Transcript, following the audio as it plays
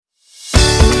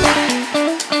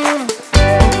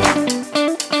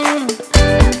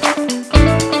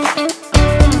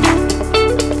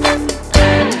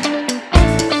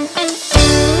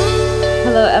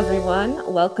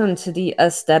welcome to the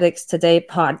Aesthetics Today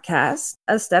podcast.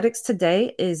 Aesthetics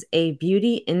Today is a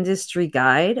beauty industry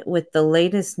guide with the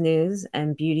latest news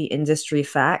and beauty industry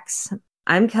facts.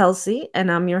 I'm Kelsey,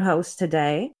 and I'm your host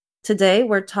today. Today,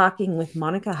 we're talking with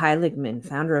Monika Heiligmann,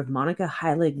 founder of Monika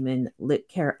Heiligmann Lip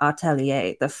Care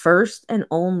Atelier, the first and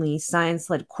only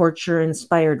science-led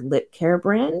couture-inspired lip care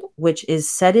brand, which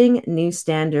is setting new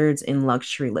standards in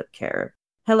luxury lip care.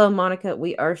 Hello, Monika.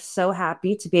 We are so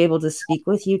happy to be able to speak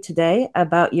with you today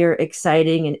about your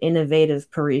exciting and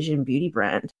innovative Parisian beauty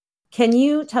brand. Can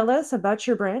you tell us about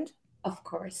your brand? Of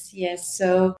course, yes.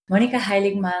 So Monika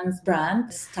Heiligmann's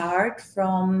brand starts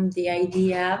from the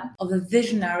idea of a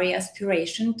visionary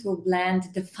aspiration to blend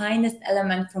the finest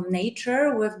element from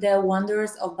nature with the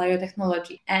wonders of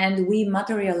biotechnology. And we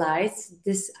materialize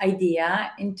this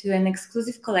idea into an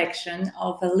exclusive collection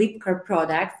of a lip care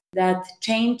product that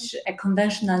change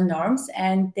conventional norms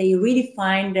and they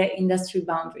redefine the industry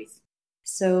boundaries.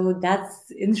 So that's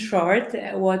in short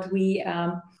what we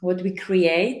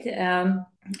create.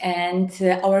 And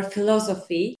our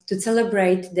philosophy to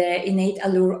celebrate the innate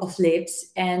allure of lips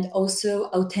and also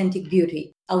authentic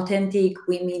beauty. Authentic,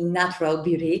 we mean natural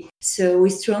beauty. So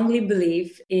we strongly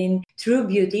believe in true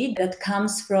beauty that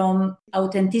comes from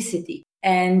authenticity.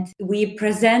 And we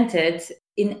present it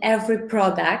in every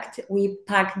product. We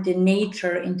pack the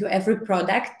nature into every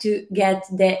product to get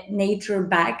the nature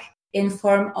back in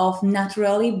form of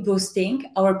naturally boosting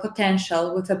our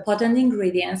potential with the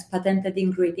patented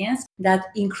ingredients that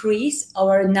increase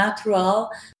our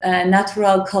natural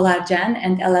collagen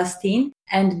and elastin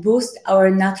and boost our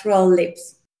natural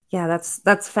lips. Yeah,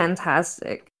 that's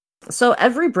fantastic. So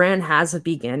every brand has a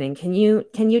beginning. Can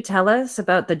you tell us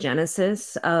about the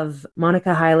genesis of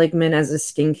Monika Heiligmann as a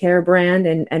skincare brand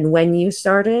and when you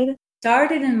started?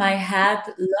 Started in my head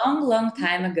long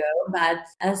time ago, but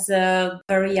as a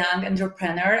very young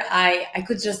entrepreneur, I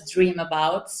could just dream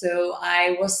about. So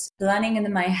I was planning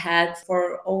in my head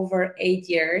for over 8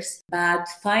 years, but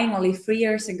finally 3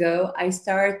 years ago, I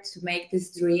started to make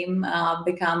this dream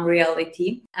become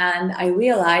reality. And I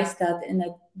realized that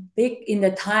in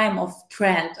the time of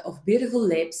trend of beautiful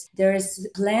lips, there is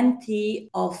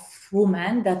plenty of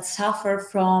women that suffer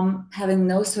from having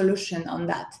no solution on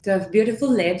that. To have beautiful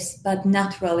lips, but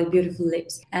naturally beautiful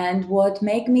lips. And what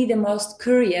made me the most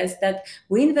curious that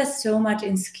we invest so much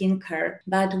in skincare,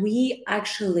 but we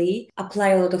actually apply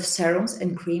a lot of serums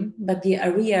and cream, but the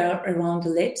area around the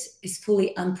lips is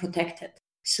fully unprotected.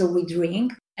 So we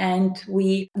drink and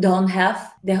we don't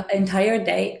have the entire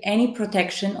day any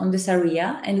protection on this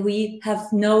area, and we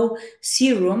have no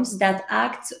serums that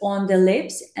act on the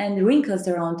lips and wrinkles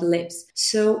around the lips.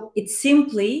 So it's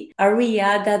simply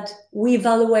area that we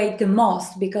evaluate the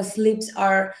most because lips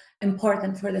are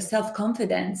important for the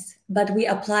self-confidence, but we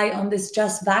apply on this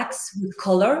just wax with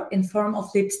color in form of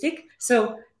lipstick.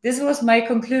 So this was my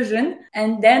conclusion.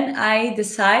 And then I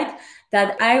decide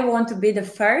that I want to be the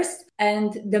first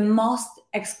and the most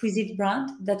exquisite brand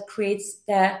that creates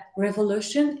the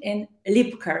revolution in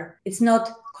lip care. It's not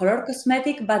color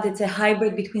cosmetic, but it's a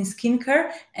hybrid between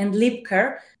skincare and lip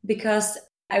care because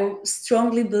I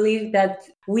strongly believe that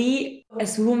we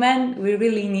as women, we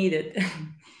really need it.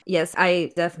 Yes,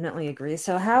 I definitely agree.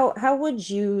 So how would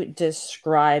you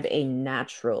describe a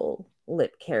natural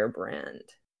lip care brand?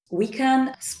 We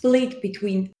can split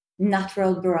between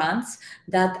natural brands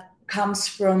that comes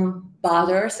from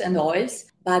butters and oils,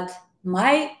 but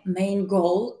my main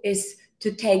goal is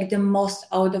to take the most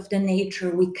out of the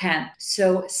nature we can.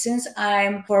 So since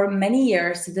I'm for many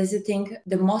years visiting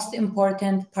the most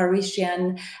important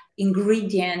Parisian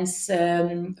ingredients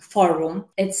forum,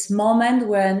 it's moment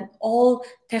when all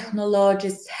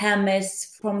technologists,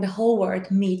 chemists from the whole world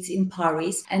meets in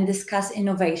Paris and discuss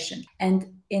innovation. And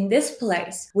in this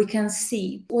place, we can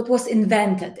see what was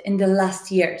invented in the last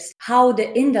years, how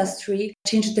the industry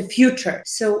changed the future.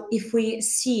 So if we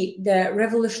see the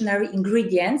revolutionary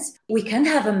ingredients, we can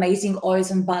have amazing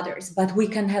oils and butters, but we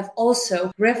can have also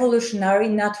revolutionary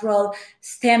natural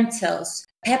stem cells,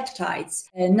 peptides,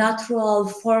 a natural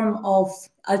form of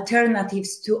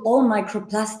alternatives to all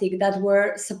microplastic that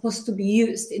were supposed to be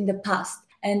used in the past.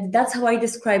 And that's how I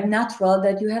describe natural,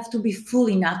 that you have to be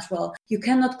fully natural. You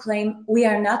cannot claim we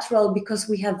are natural because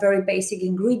we have very basic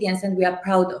ingredients and we are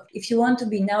proud of. If you want to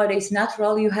be nowadays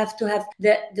natural, you have to have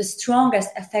the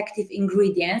strongest effective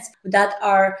ingredients that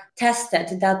are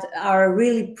tested, that are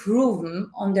really proven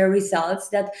on the results,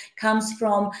 that comes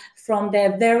from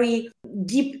the very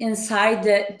deep inside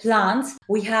the plants,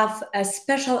 we have a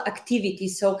special activity.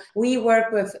 So we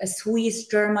work with Swiss,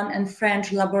 German, and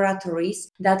French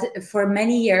laboratories that for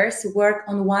many years work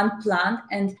on one plant,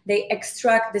 and they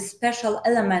extract the special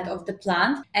element of the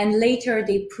plant, and later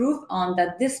they prove on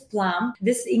that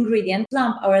this ingredient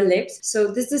plump our lips.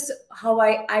 So this is how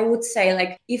I would say,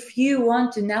 like, if you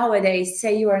want to nowadays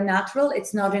say you are natural,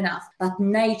 it's not enough. But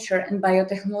nature and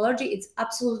biotechnology, it's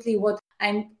absolutely what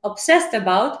I'm obsessed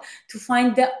about, to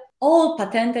find the all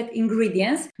patented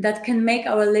ingredients that can make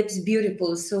our lips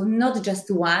beautiful. So not just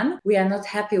one, we are not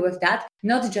happy with that.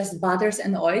 Not just butters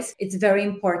and oils, it's very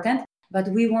important, but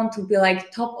we want to be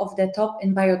like top of the top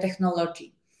in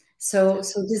biotechnology. So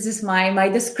this is my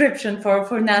description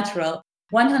for natural.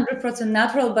 100%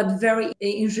 natural, but very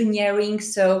engineering.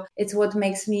 So it's what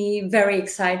makes me very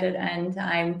excited, and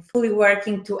I'm fully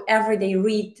working to every day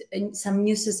read some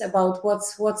news about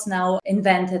what's now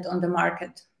invented on the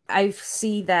market. I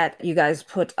see that you guys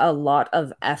put a lot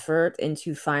of effort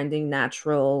into finding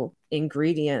natural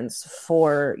ingredients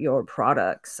for your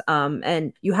products.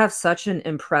 And you have such an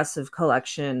impressive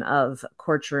collection of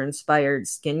culture-inspired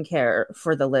skincare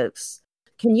for the lips.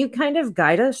 Can you kind of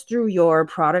guide us through your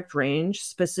product range,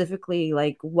 specifically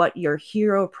like what your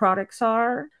hero products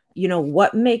are?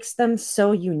 What makes them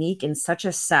so unique in such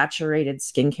a saturated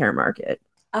skincare market?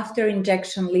 After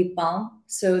injection lip balm,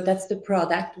 so that's the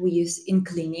product we use in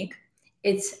clinic.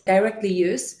 It's directly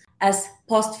used as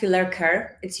post-filler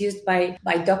care. It's used by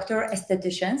doctor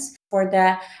estheticians for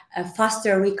the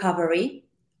faster recovery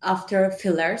after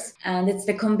fillers, and it's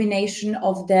the combination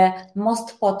of the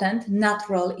most potent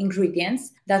natural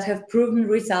ingredients that have proven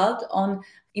result on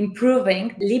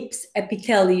improving lips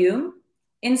epithelium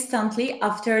instantly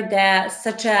after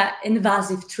such a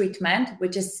invasive treatment,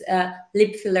 which is a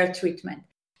lip filler treatment.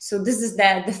 So this is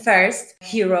the first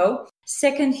hero.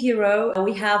 Second hero,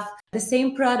 we have the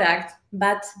same product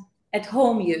but at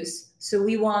home use. So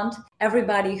we want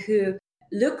everybody who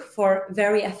look for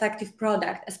very effective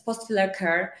product as post-filler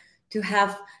care to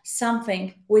have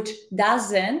something which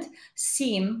doesn't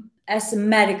seem as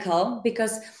medical,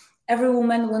 because every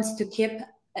woman wants to keep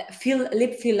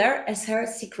lip filler as her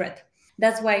secret.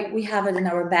 That's why we have it in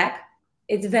our bag.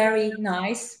 It's very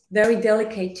nice, very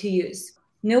delicate to use.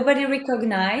 Nobody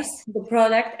recognized the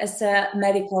product as a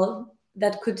medical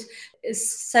that could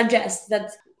suggest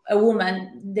that a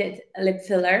woman did lip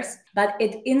fillers, but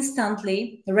it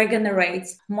instantly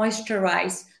regenerates,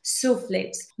 moisturizes, soothes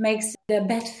lips, makes the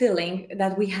bad feeling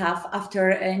that we have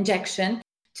after injection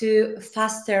to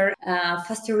faster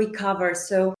recover.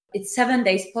 So it's 7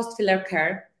 days post-filler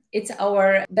care. It's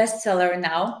our bestseller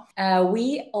now.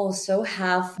 We also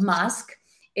have mask.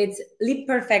 It's lip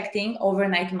perfecting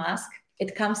overnight mask.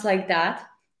 It comes like that,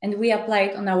 and we apply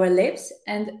it on our lips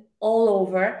and all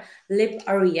over lip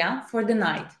area for the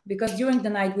night, because during the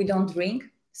night we don't drink,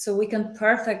 so we can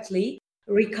perfectly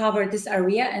recover this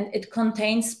area, and it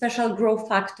contains special growth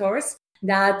factors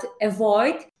that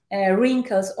avoid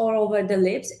wrinkles all over the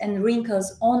lips and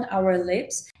wrinkles on our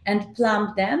lips and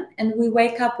plump them, and we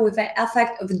wake up with the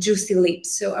effect of juicy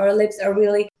lips. So our lips are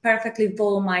really perfectly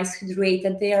volumized,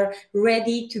 hydrated. They are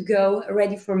ready to go,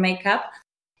 ready for makeup.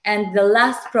 And the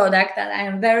last product that I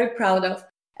am very proud of,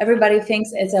 everybody thinks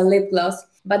it's a lip gloss,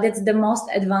 but it's the most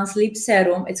advanced lip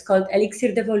serum. It's called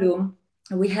Elixir de Volume.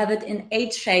 We have it in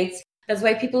 8 shades. That's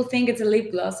why people think it's a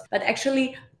lip gloss. But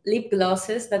actually, lip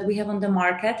glosses that we have on the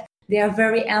market, they are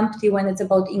very empty when it's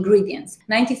about ingredients.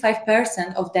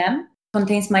 95% of them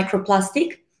contains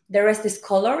microplastic. The rest is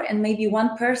color, and maybe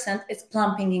 1% is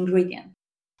plumping ingredient.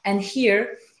 And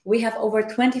here we have over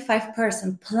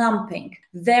 25% plumping,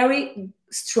 very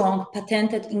strong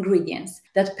patented ingredients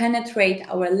that penetrate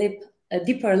our lip,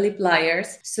 deeper lip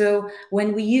layers. So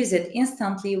when we use it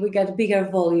instantly, we get bigger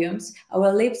volumes.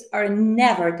 Our lips are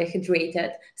never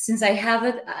dehydrated. Since I have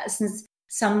it since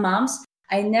some months,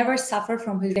 I never suffer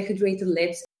from dehydrated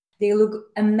lips. They look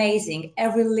amazing.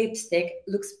 Every lipstick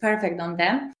looks perfect on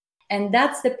them. And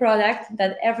that's the product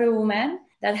that every woman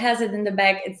that has it in the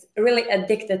bag is really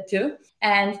addicted to.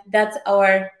 And that's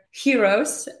our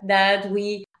heroes that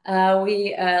we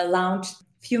launched a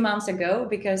few months ago,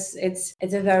 because it's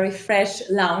a very fresh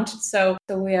launch. So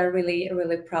we are really,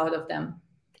 really proud of them.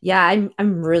 Yeah,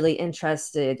 I'm really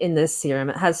interested in this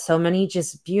serum. It has so many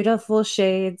just beautiful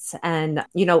shades. And,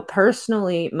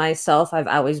 personally, myself, I've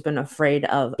always been afraid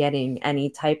of getting any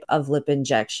type of lip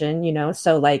injection,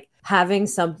 so like having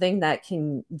something that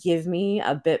can give me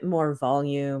a bit more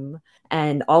volume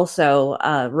and also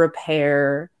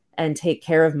repair and take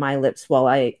care of my lips while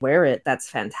I wear it, that's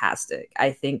fantastic.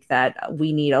 I think that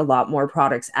we need a lot more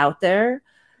products out there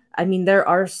I mean, there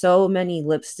are so many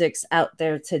lipsticks out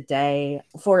there today.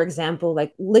 For example,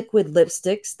 like liquid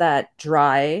lipsticks that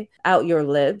dry out your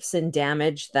lips and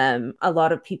damage them. A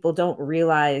lot of people don't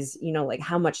realize, like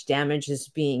how much damage is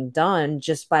being done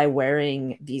just by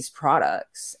wearing these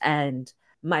products. And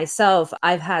myself,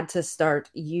 I've had to start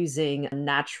using a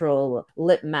natural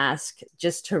lip mask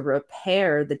just to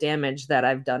repair the damage that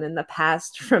I've done in the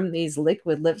past from these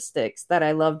liquid lipsticks that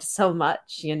I loved so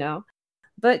much.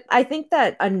 But I think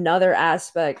that another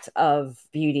aspect of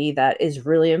beauty that is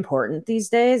really important these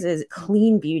days is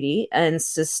clean beauty and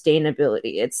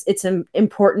sustainability. It's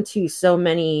important to so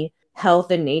many health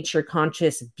and nature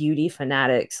conscious beauty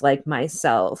fanatics like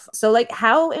myself. So like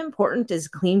how important is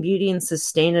clean beauty and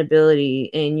sustainability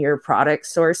in your product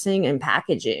sourcing and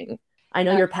packaging? I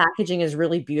know your packaging is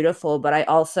really beautiful, but I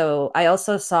also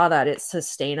saw that it's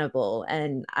sustainable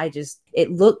and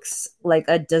it looks like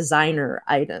a designer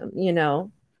item.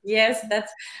 Yes,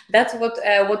 that's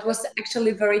what was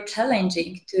actually very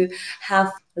challenging, to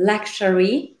have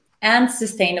luxury and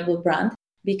sustainable brand,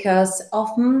 because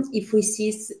often if we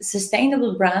see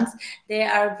sustainable brands, they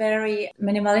are very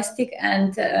minimalistic,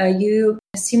 and you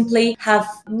simply have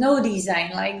no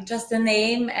design, like just a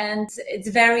name, and it's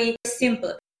very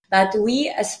simple. But we,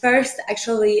 as first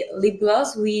actually lip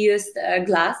gloss, we used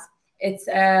glass. It's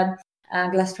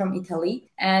glass from Italy.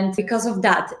 And because of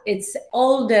that, it's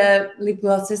all the lip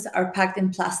glosses are packed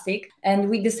in plastic, and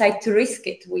we decide to risk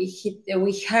it.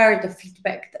 We heard the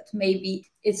feedback that maybe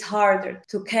it's harder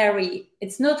to carry.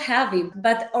 It's not heavy,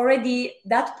 but already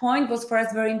that point was for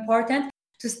us very important,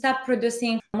 to stop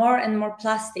producing more and more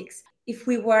plastics. If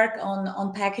we work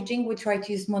on packaging, we try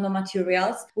to use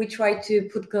monomaterials. We try to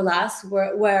put glass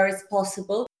where it's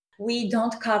possible. We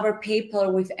don't cover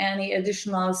paper with any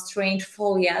additional strange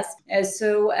folias.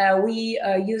 So we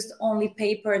used only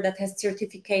paper that has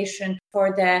certification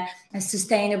for the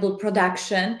sustainable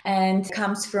production and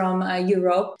comes from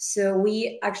Europe. So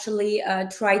we actually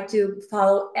try to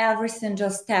follow every single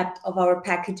step of our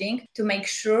packaging to make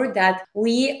sure that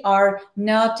we are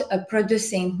not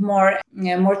producing more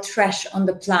trash on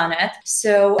the planet.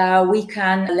 So we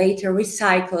can later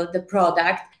recycle the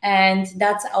product. And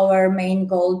that's our main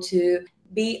goal, to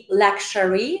be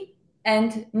luxury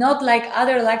and not like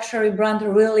other luxury brands.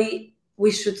 Really, we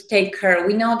should take care.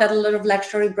 We know that a lot of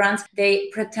luxury brands, they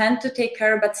pretend to take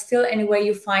care, but still anyway,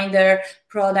 you find their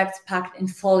products packed in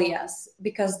folias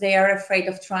because they are afraid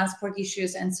of transport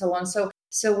issues and so on.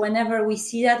 So whenever we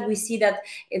see that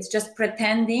it's just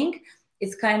pretending,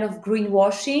 it's kind of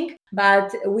greenwashing,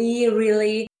 but we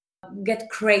really get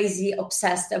crazy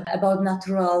obsessed about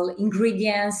natural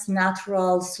ingredients,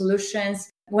 natural solutions.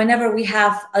 Whenever we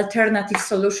have alternative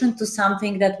solution to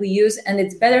something that we use and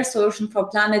it's better solution for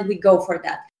planet, we go for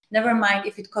that. Never mind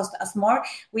if it costs us more.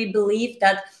 We believe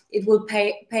that it will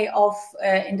pay off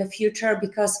in the future,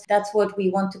 because that's what we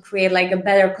want to create, like a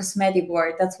better cosmetic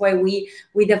world. That's why we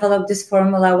developed this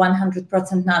formula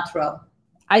 100% natural.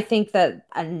 I think that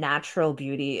a natural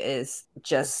beauty is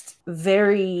just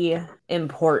very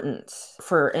important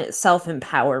for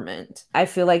self-empowerment. I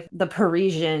feel like the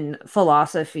Parisian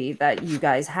philosophy that you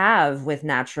guys have with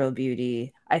natural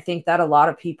beauty, I think that a lot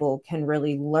of people can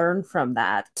really learn from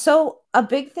that. So a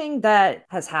big thing that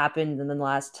has happened in the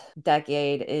last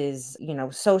decade is,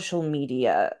 social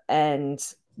media and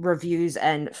reviews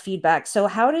and feedback. So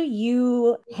how do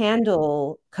you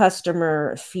handle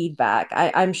customer feedback?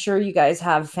 I'm sure you guys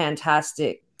have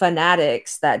fantastic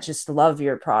fanatics that just love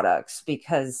your products,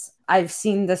 because I've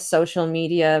seen the social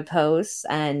media posts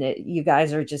and you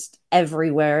guys are just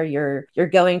everywhere. You're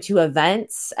going to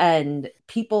events and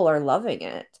people are loving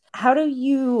it. How do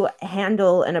you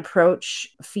handle and approach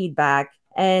feedback,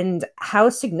 and how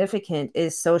significant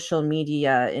is social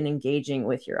media in engaging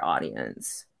with your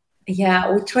audience?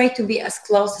 Yeah, we try to be as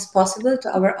close as possible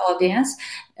to our audience.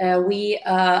 We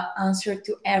answer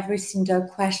to every single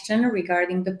question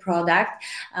regarding the product.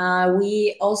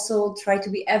 We also try to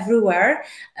be everywhere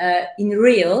in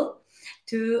real,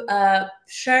 to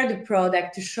share the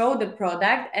product, to show the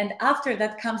product. And after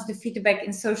that comes the feedback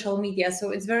in social media.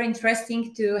 So it's very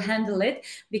interesting to handle it,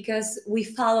 because we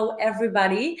follow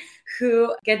everybody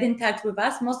who get in touch with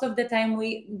us. Most of the time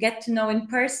we get to know in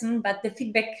person, but the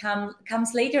feedback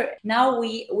comes later. Now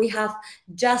we have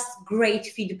just great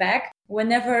feedback.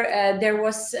 Whenever there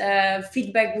was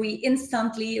feedback, we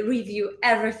instantly review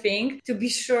everything to be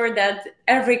sure that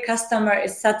every customer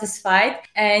is satisfied.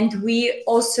 And we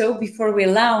also, before we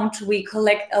launch, we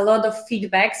collect a lot of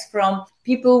feedbacks from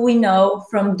people we know,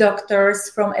 from doctors,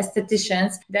 from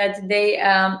estheticians, that they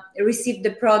received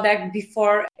the product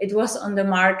before it was on the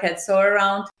market. So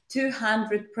around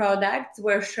 200 products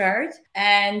were shared.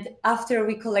 And after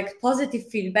we collect positive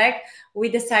feedback, we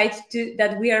decide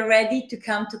that we are ready to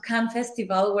come to Cannes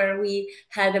Festival, where we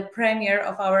had a premiere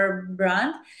of our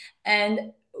brand.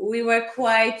 And we were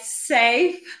quite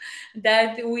safe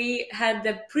that we had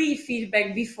the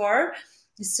pre-feedback before.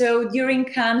 So during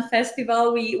Cannes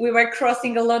Festival, we were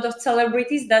crossing a lot of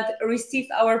celebrities that received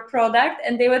our product,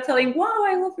 and they were telling, wow,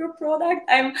 I love your product.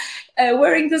 I'm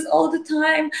wearing this all the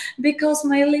time because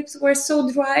my lips were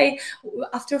so dry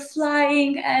after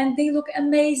flying and they look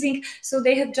amazing. So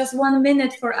they had just 1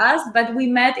 minute for us, but we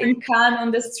met in Cannes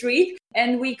on the street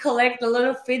and we collect a lot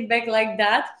of feedback like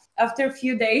that after a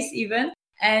few days even.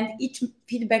 And each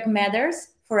feedback matters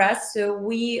for us, so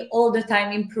we all the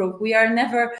time improve. We are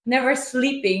never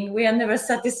sleeping. We are never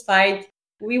satisfied.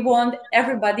 We want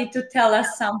everybody to tell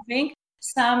us something.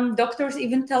 Some doctors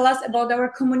even tell us about our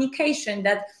communication,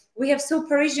 that we have so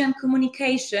Parisian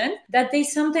communication that they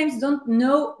sometimes don't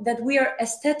know that we are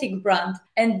aesthetic brand.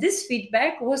 And this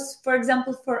feedback was, for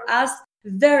example, for us,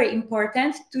 very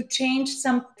important to change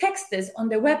some texts on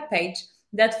the webpage,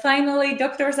 that finally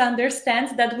doctors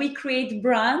understand that we create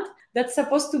brand that's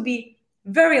supposed to be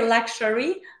very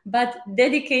luxury, but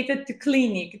dedicated to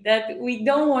clinic, that we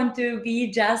don't want to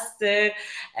be just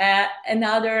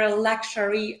another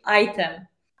luxury item.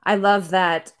 I love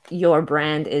that your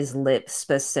brand is lip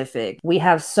specific. We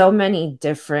have so many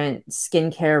different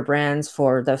skincare brands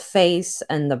for the face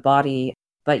and the body.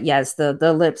 But yes,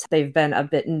 the lips, they've been a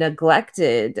bit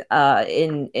neglected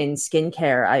in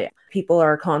skincare. People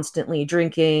are constantly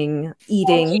drinking,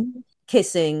 eating,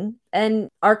 kissing, and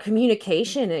our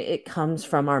communication, it comes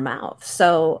from our mouth.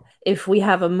 So if we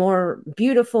have a more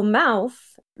beautiful mouth,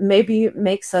 maybe it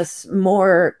makes us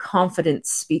more confident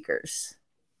speakers.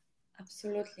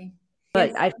 Absolutely. But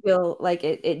Yes. I feel like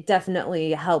it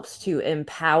definitely helps to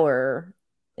empower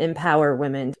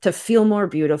women to feel more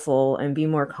beautiful and be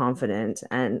more confident.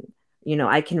 And,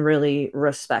 I can really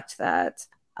respect that.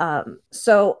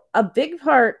 So a big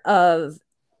part of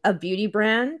a beauty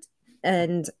brand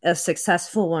and a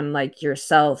successful one like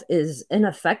yourself is an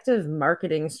effective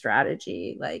marketing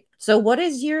strategy. So what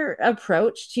is your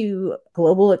approach to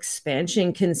global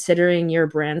expansion considering your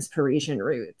brand's Parisian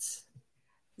roots?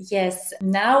 Yes.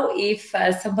 Now, if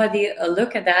somebody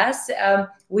look at us,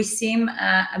 we seem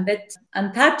a bit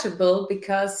untouchable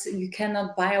because you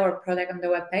cannot buy our product on the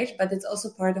webpage, but it's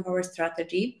also part of our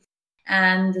strategy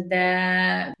and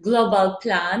the global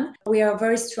plan. We are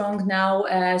very strong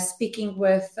now, speaking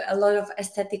with a lot of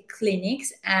aesthetic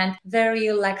clinics and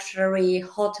very luxury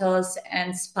hotels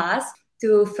and spas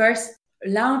to first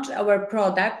launch our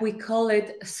product. We call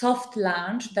it soft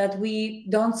launch, that we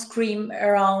don't scream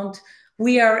around,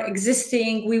 we are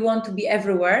existing, we want to be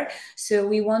everywhere. So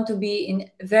we want to be in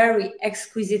very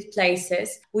exquisite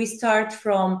places. We start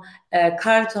from a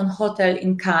Carlton Hotel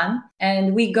in Cannes,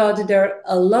 and we got there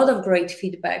a lot of great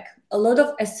feedback. A lot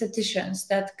of estheticians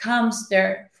that comes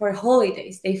there for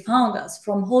holidays, they found us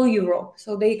from whole Europe.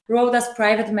 So they wrote us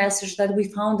private message that we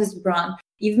found this brand.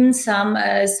 Even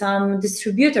some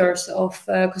distributors of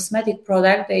cosmetic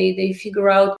product, they figure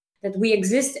out that we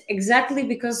exist exactly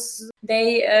because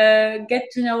they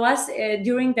get to know us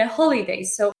during the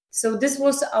holidays. So this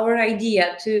was our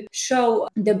idea, to show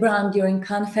the brand during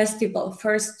Cannes Festival,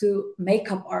 first to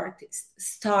makeup artists,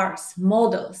 stars,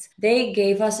 models. They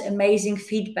gave us amazing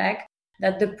feedback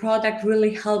that the product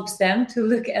really helps them to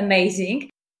look amazing.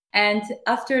 And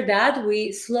after that,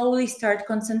 we slowly start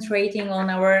concentrating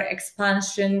on our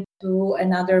expansion to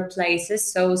another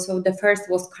places. So the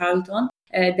first was Carlton.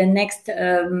 The next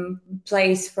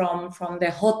place from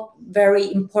the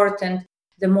very important,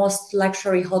 the most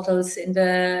luxury hotels in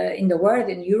the world,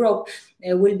 in Europe,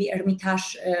 will be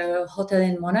Hermitage Hotel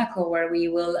in Monaco, where we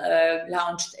will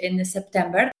launch in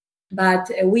September. But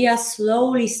we are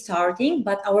slowly starting,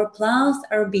 but our plans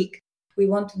are big. We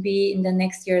want to be in the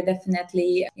next year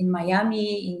definitely in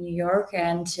Miami, in New York,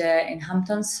 and in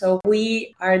Hamptons. So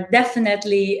we are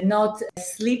definitely not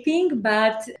sleeping,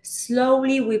 but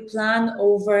slowly we plan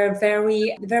over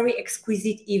very, very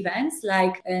exquisite events.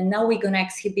 Like now we're going to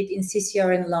exhibit in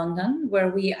CCR in London, where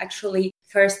we actually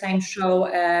first time show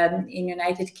in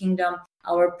United Kingdom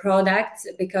our products,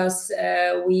 because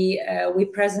we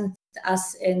present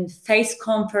us in face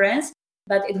conference.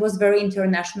 But it was very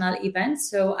international event.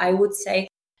 So I would say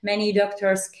many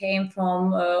doctors came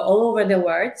from all over the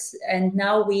world, and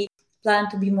now we plan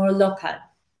to be more local.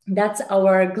 That's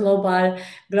our global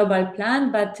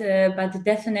plan, but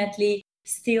definitely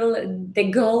still the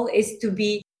goal is to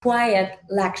be quiet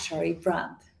luxury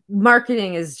brand.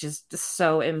 Marketing is just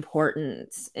so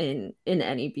important in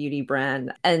any beauty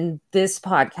brand. And this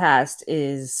podcast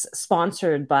is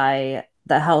sponsored by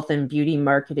the health and beauty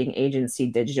marketing agency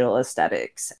Digital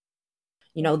Aesthetics.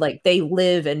 Like they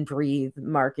live and breathe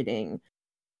marketing.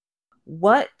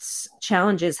 What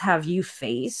challenges have you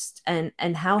faced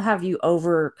and how have you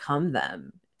overcome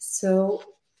them? So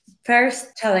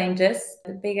first challenges,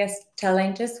 the biggest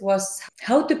challenges was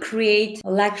how to create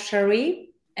luxury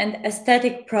and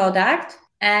aesthetic product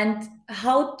and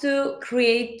how to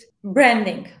create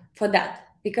branding for that.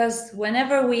 Because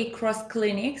whenever we cross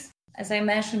clinics, as I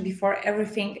mentioned before,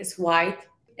 everything is white.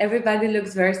 Everybody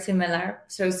looks very similar.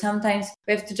 So sometimes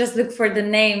we have to just look for the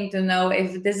name to know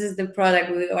if this is the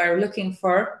product we are looking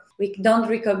for. We don't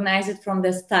recognize it from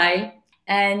the style.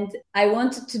 And I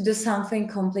wanted to do something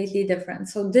completely different.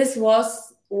 So this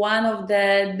was one of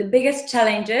the biggest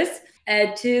challenges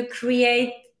to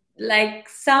create like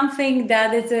something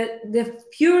that is the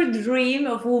pure dream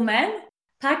of women,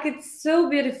 pack it so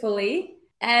beautifully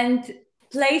and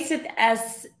place it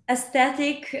as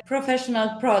aesthetic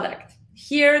professional product.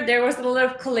 Here there was a lot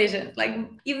of collision, like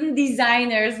even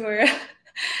designers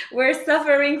were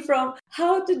suffering from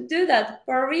how to do that.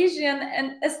 Parisian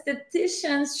and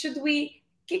aestheticians, should we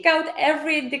kick out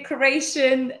every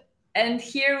decoration? And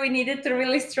here we needed to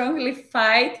really strongly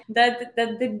fight that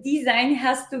the design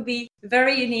has to be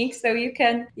very unique. So you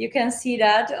can see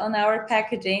that on our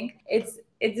packaging. It's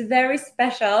very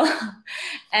special,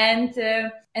 and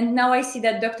now I see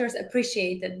that doctors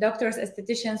appreciate it. Doctors,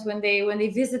 aestheticians, when they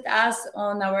visit us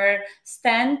on our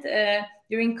stand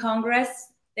during Congress,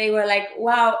 they were like,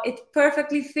 wow, it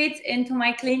perfectly fits into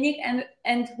my clinic,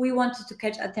 and we wanted to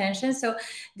catch attention. So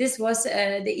this was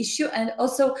the issue. And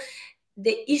also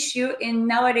the issue in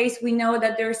nowadays, we know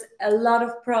that there's a lot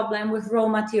of problem with raw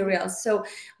materials. So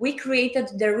we created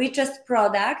the richest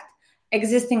product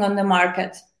existing on the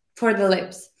market for the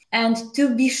lips. And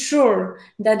to be sure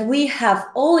that we have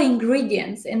all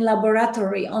ingredients in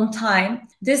laboratory on time,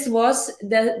 this was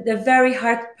the very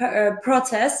hard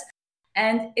process.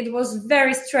 And it was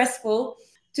very stressful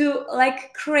to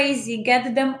like crazy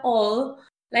get them all,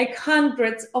 like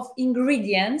hundreds of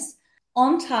ingredients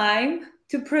on time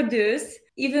to produce,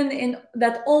 even in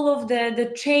that all of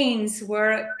the chains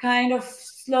were kind of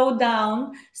slowed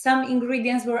down. Some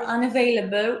ingredients were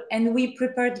unavailable and we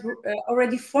prepared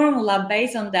already formula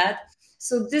based on that.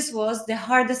 So this was the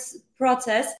hardest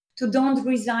process, to don't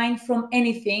resign from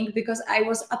anything, because I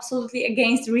was absolutely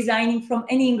against resigning from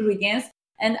any ingredients.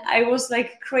 And I was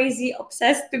like crazy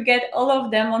obsessed to get all of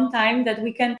them on time, that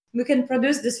we can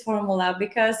produce this formula,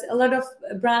 because a lot of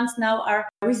brands now are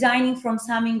resigning from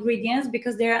some ingredients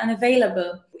because they're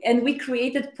unavailable. And we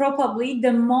created probably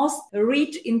the most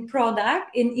rich in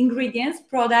ingredients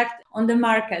product on the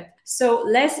market. So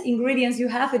less ingredients you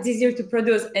have, it's easier to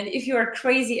produce. And if you are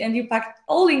crazy and you pack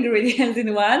all ingredients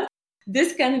in one,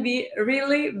 this can be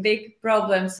really big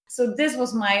problems. So this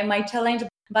was my challenge.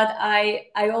 But I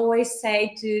always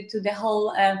say to the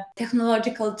whole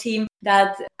technological team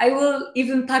that I will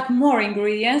even pack more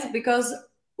ingredients, because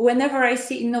whenever I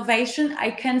see innovation,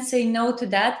 I can't say no to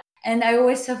that. And I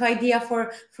always have idea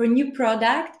for new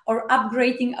product or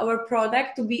upgrading our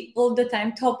product to be all the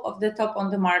time top of the top on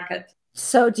the market.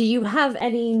 So do you have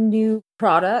any new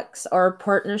products or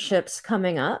partnerships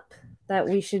coming up that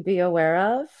we should be aware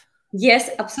of? Yes,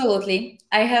 absolutely.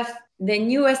 I have the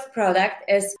newest product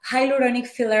is hyaluronic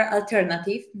filler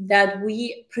alternative that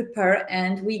we prepare,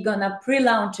 and we're gonna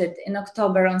pre-launch it in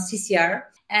October on CCR.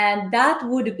 And that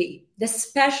would be the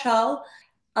special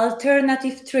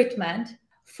alternative treatment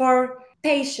for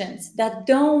patients that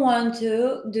don't want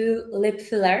to do lip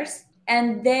fillers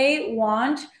and they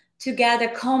want to get a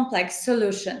complex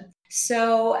solution.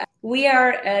 So we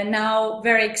are now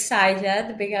very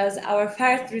excited because our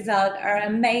first results are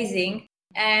amazing,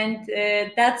 and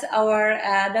that's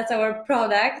our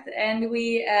product, and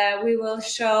we will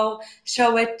show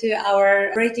it to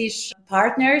our British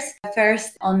partners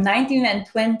first on 19th and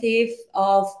 20th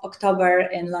of October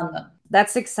in London.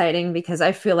 That's exciting, because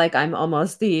I feel like I'm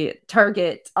almost the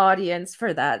target audience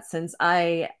for that, since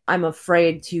I'm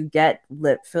afraid to get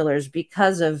lip fillers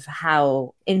because of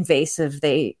how invasive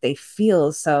they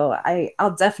feel. So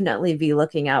I'll definitely be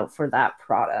looking out for that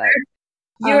product.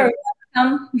 You're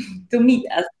welcome to meet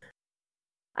us.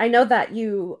 I know that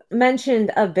you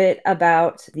mentioned a bit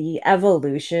about the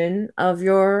evolution of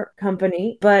your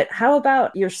company, but how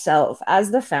about yourself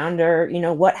as the founder?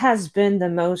 What has been the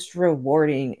most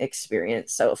rewarding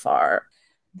experience so far?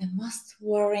 The most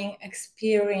rewarding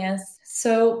experience.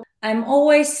 So I'm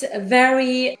always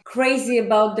very crazy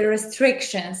about the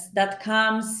restrictions that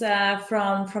comes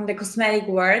from the cosmetic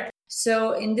world.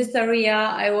 So in this area,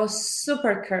 I was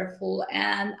super careful,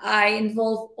 and I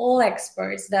involve all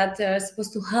experts that are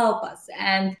supposed to help us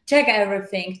and check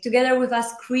everything together with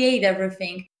us, create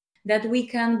everything that we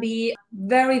can be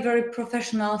very, very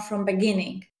professional from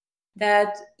beginning.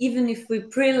 That even if we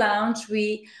pre-launch,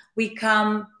 we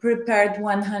come prepared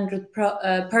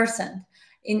 100%.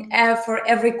 For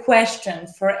every question,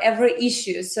 for every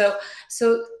issue. So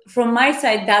from my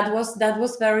side, that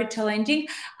was very challenging.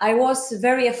 I was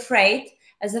very afraid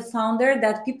as a founder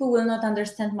that people will not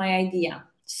understand my idea.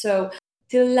 So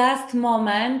till last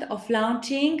moment of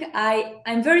launching,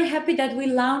 I'm very happy that we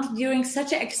launched during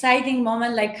such an exciting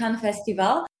moment like Cannes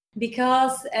Festival,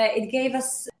 because it gave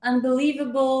us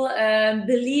unbelievable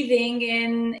believing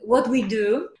in what we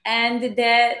do. And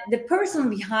the person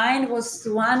behind was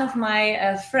one of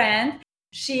my friend.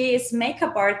 She is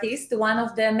makeup artist, one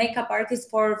of the makeup artists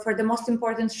for the most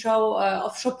important show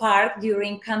of Chopard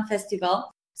during Cannes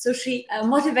Festival. So she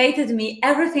motivated me.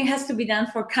 Everything has to be done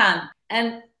for Cannes.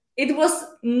 And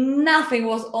nothing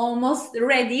was almost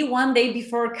ready one day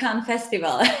before Cannes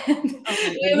Festival.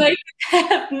 We made it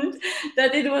happen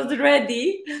that it was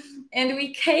ready. And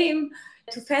we came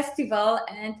to festival,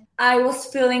 and I was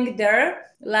feeling there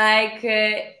like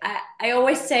I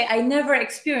always say I never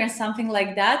experienced something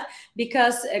like that,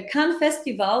 because Cannes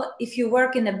Festival, if you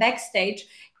work in the backstage,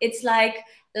 it's like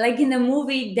in a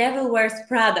movie Devil Wears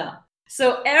Prada.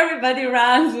 So everybody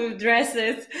runs with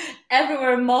dresses,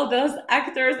 everywhere models,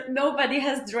 actors, nobody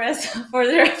has dress for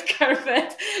the red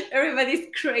carpet. Everybody's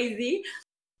crazy.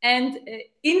 And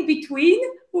in between,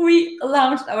 we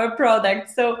launched our product.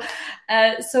 So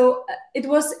it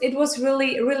was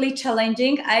really, really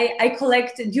challenging. I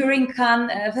collected during Cannes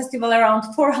Festival around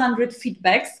 400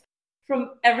 feedbacks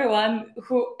from everyone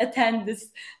who attend this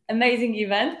amazing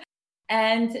event.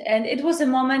 And it was a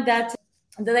moment that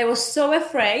I was so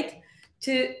afraid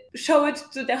to show it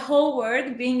to the whole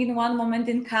world, being in one moment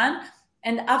in Cannes.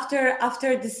 And after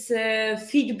this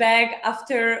feedback,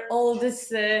 after all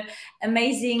this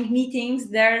amazing meetings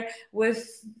there with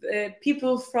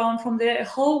people from the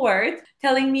whole world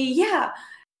telling me, yeah,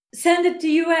 send it to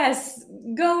US,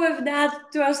 go with that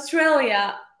to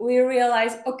Australia, we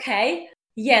realized, okay,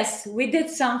 yes, we did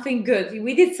something good.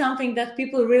 We did something that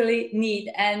people really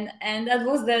need. And that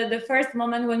was the first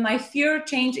moment when my fear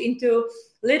changed into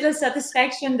little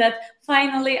satisfaction that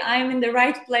finally I'm in the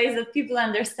right place, that people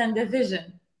understand the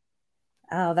vision.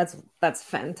 Oh, that's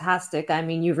fantastic. I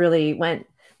mean, you really went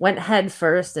head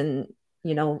first and,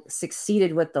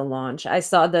 succeeded with the launch. I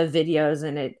saw the videos,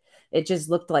 and it just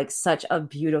looked like such a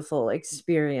beautiful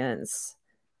experience.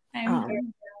 I'm very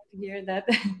glad to hear that.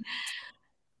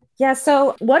 Yeah,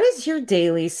 so what is your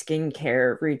daily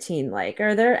skincare routine like?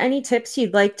 Are there any tips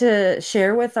you'd like to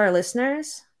share with our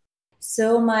listeners?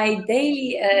 So my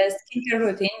daily skincare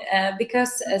routine,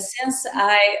 because since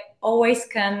I always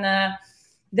can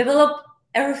develop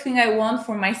everything I want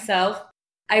for myself,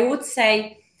 I would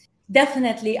say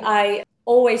definitely I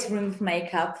always remove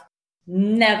makeup.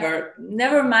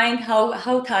 Never mind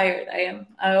how tired I am.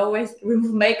 I always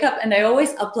remove makeup, and I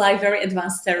always apply very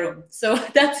advanced serum. So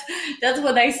that's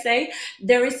what I say.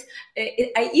 There is,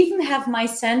 I even have my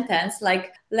sentence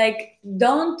like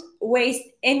don't waste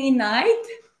any night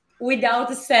without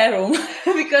a serum,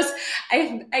 because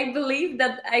I believe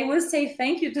that I will say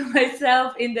thank you to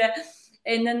myself in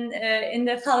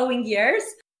the following years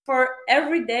for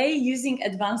every day using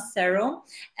advanced serum.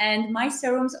 And my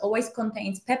serums always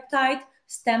contains peptide,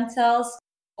 stem cells,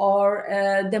 or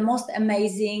the most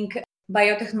amazing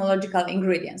biotechnological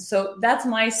ingredients. So that's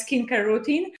my skincare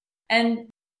routine. And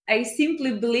I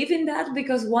simply believe in that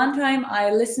because one time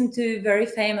I listened to a very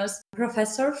famous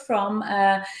professor from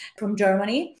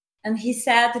Germany. And he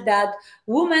said that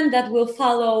women that will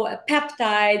follow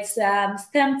peptides,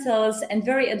 stem cells, and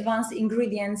very advanced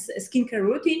ingredients skincare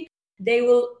routine, they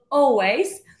will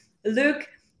always look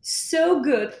so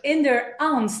good in their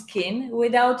own skin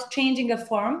without changing a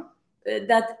form,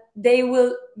 that they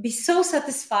will be so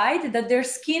satisfied that their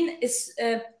skin is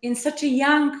in such a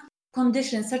young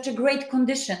condition, such a great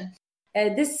condition.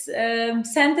 This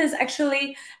sentence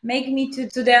actually make me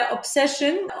to the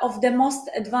obsession of the most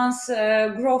advanced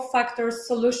growth factor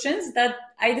solutions that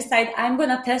I decide I'm going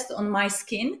to test on my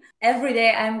skin. Every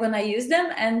day I'm going to use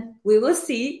them, and we will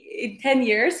see in 10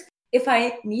 years if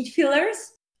I need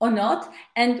fillers or not.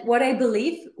 And what I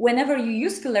believe, whenever you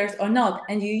use fillers or not,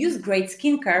 and you use great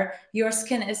skincare, your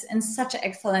skin is in such an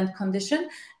excellent condition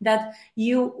that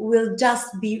you will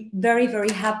just be very,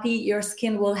 very happy. Your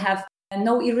skin will have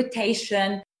no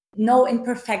irritation, no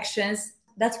imperfections.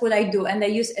 that's what I do. And I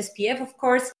use SPF, of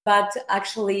course, but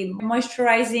actually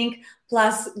moisturizing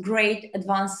plus great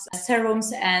advanced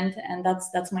serums, and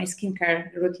that's my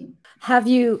skincare routine. Have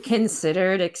you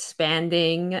considered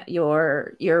expanding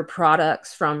your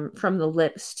products from the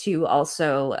lips to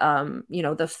also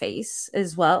the face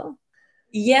as well?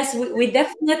 Yes, we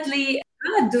definitely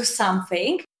gonna do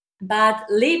something, but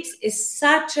lips is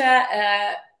such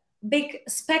a big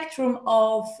spectrum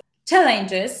of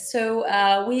challenges. So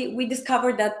we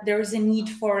discovered that there is a need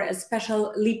for a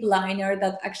special lip liner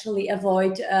that actually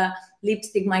avoid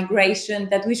lipstick migration,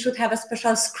 that we should have a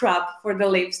special scrub for the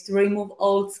lips to remove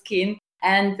old skin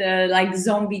and like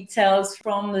zombie cells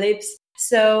from lips.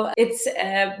 So it's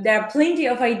there are plenty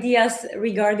of ideas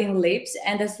regarding lips,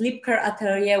 and as lip care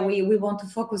atelier, we want to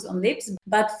focus on lips.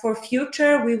 But for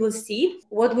future, we will see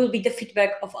what will be the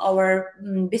feedback of our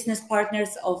business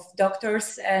partners, of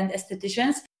doctors and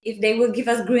estheticians. If they will give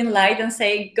us green light and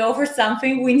say, go for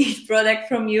something, we need product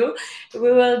from you,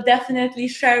 we will definitely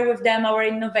share with them our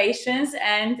innovations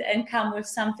and come with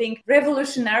something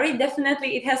revolutionary.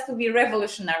 Definitely it has to be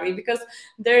revolutionary, because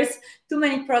there's too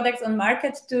many products on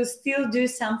market to still do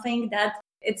something that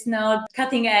it's not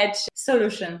cutting edge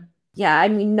solution. Yeah, I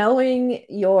mean, knowing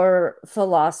your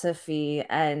philosophy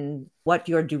and what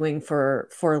you're doing for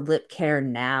lip care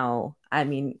now, I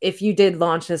mean, if you did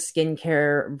launch a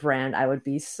skincare brand, I would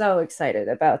be so excited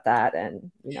about that,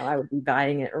 and I would be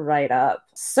buying it right up.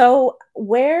 So,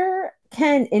 where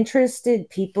can interested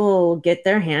people get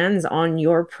their hands on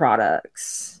your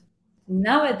products?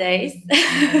 Nowadays,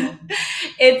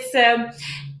 it's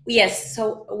yes.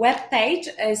 So web page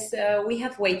is we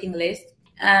have waiting list,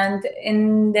 and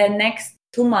in the next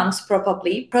 2 months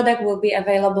probably product will be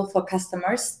available for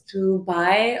customers to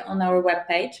buy on our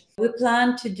webpage. We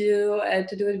plan to do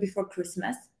it before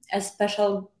Christmas, a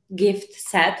special gift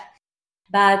set.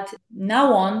 But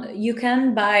now on, you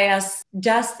can buy us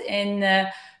just in a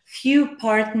few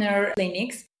partner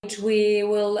clinics, which we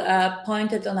will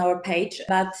point it on our page.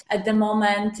 But at the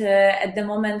moment,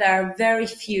 there are very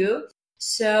few.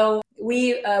 So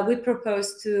we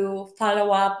propose to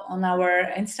follow up on our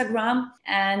Instagram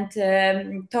and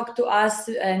talk to us,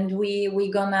 and we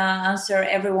gonna answer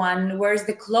everyone where's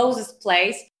the closest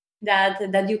place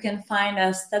that you can find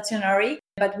us stationary.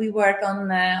 But we work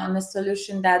on a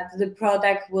solution that the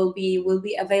product will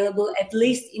be available at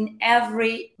least in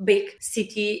every big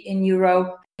city in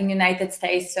Europe, in United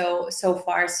States. So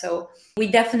far, so we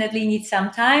definitely need some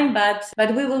time, but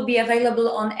we will be available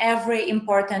on every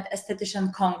important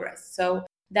esthetician congress. So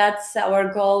that's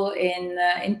our goal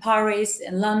in Paris,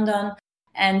 in London.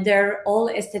 And they're all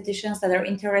estheticians that are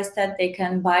interested. They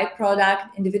can buy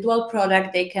individual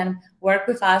product. They can work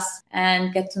with us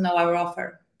and get to know our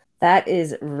offer. That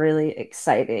is really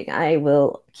exciting. I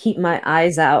will keep my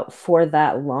eyes out for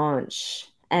that launch.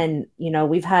 And,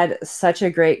 we've had such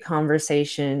a great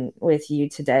conversation with you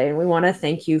today, and we want to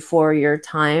thank you for your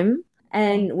time.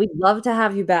 And we'd love to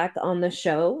have you back on the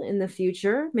show in the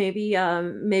future. Maybe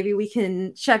we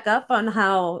can check up on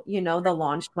how, the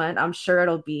launch went. I'm sure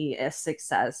it'll be a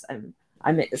success.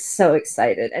 I'm so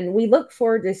excited. And we look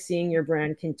forward to seeing your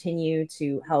brand continue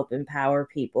to help empower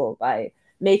people by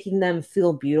making them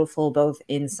feel beautiful both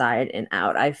inside and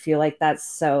out. I feel like that's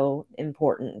so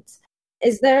important.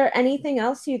 Is there anything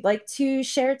else you'd like to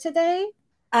share today?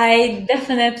 I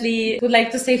definitely would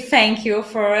like to say thank you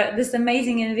for this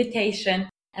amazing invitation,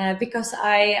 because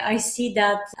I see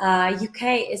that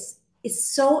UK is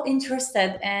so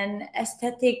interested in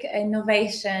aesthetic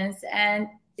innovations, and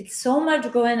it's so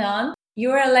much going on.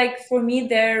 You are like, for me,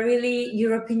 the really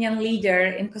European leader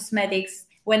in cosmetics.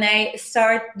 When I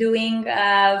start doing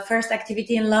first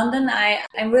activity in London,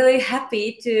 I'm really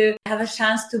happy to have a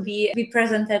chance to be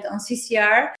presented on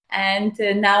CCR and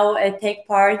now take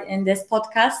part in this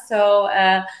podcast.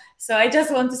 So I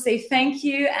just want to say thank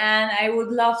you, and I would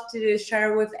love to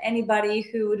share with anybody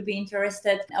who would be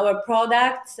interested in our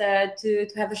products to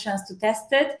have a chance to test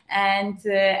it and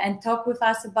talk with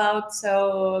us about.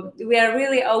 So we are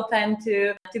really open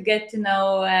to get to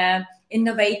know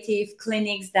innovative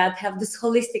clinics that have this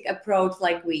holistic approach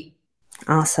like we.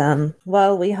 Awesome.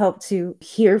 Well, we hope to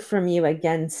hear from you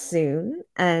again soon.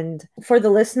 And for the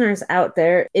listeners out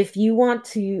there, if you want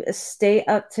to stay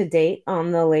up to date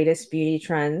on the latest beauty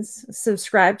trends,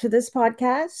 subscribe to this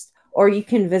podcast, or you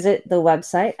can visit the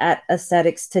website at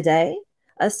Aesthetics Today.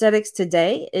 Aesthetics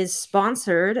Today is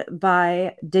sponsored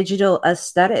by Digital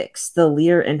Aesthetics, the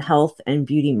leader in health and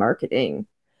beauty marketing.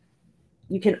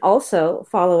 You can also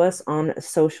follow us on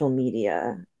social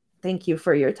media. Thank you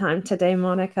for your time today,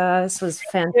 Monika. This was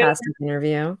a fantastic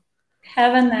interview.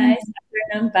 Have a nice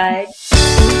afternoon. Bye.